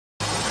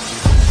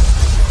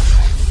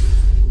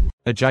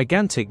A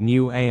gigantic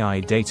new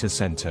AI data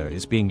center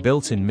is being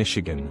built in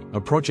Michigan,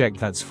 a project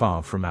that's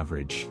far from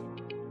average.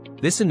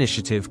 This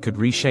initiative could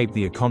reshape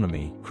the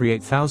economy,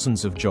 create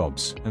thousands of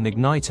jobs, and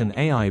ignite an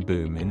AI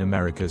boom in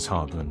America's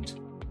heartland.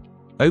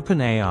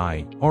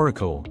 OpenAI,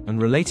 Oracle,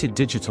 and Related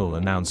Digital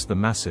announced the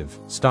massive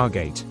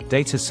Stargate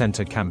Data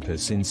Center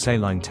Campus in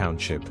Saline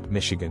Township,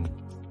 Michigan.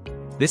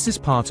 This is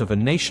part of a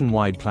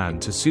nationwide plan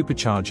to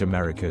supercharge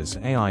America's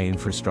AI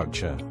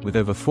infrastructure, with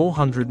over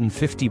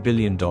 $450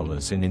 billion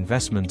in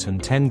investment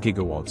and 10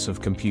 gigawatts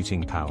of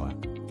computing power.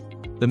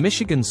 The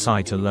Michigan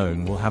site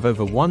alone will have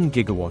over 1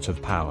 gigawatt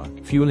of power,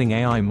 fueling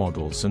AI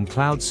models and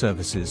cloud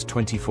services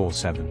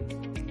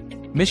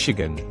 24/7.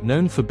 Michigan,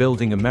 known for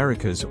building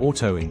America's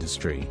auto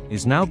industry,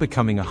 is now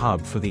becoming a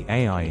hub for the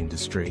AI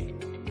industry.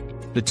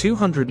 The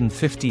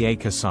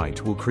 250-acre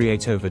site will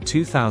create over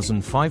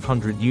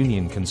 2,500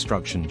 union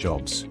construction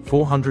jobs,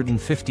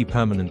 450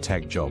 permanent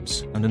tech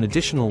jobs, and an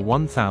additional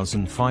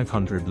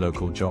 1,500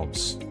 local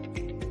jobs.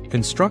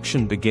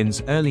 Construction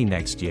begins early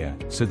next year,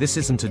 so this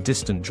isn't a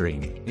distant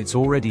dream, it's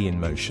already in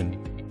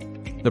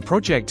motion. The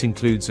project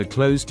includes a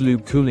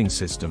closed-loop cooling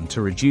system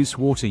to reduce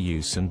water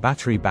use and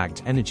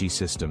battery-backed energy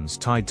systems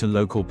tied to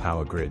local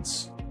power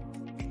grids.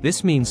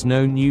 This means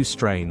no new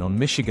strain on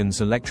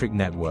Michigan's electric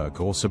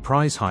network or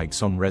surprise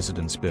hikes on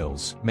residents'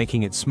 bills,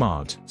 making it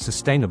smart,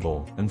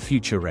 sustainable, and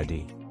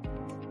future-ready.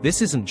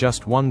 This isn't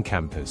just one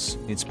campus,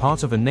 it's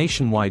part of a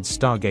nationwide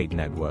Stargate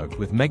network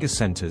with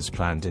megacenters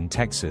planned in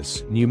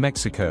Texas, New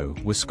Mexico,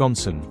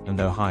 Wisconsin,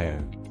 and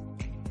Ohio.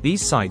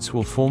 These sites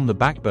will form the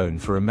backbone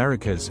for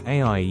America's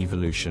AI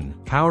evolution,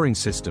 powering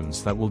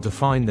systems that will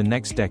define the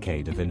next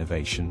decade of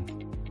innovation.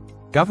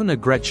 Governor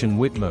Gretchen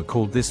Whitmer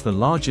called this the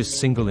largest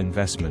single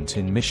investment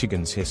in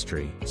Michigan's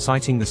history,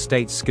 citing the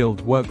state's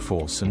skilled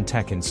workforce and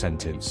tech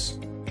incentives.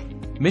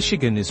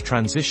 Michigan is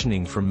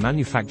transitioning from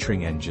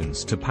manufacturing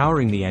engines to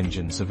powering the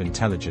engines of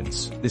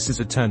intelligence. This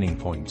is a turning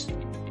point.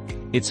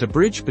 It's a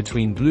bridge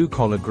between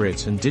blue-collar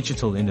grit and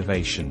digital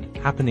innovation,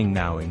 happening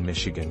now in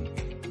Michigan.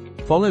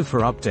 Follow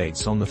for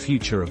updates on the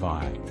future of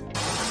AI.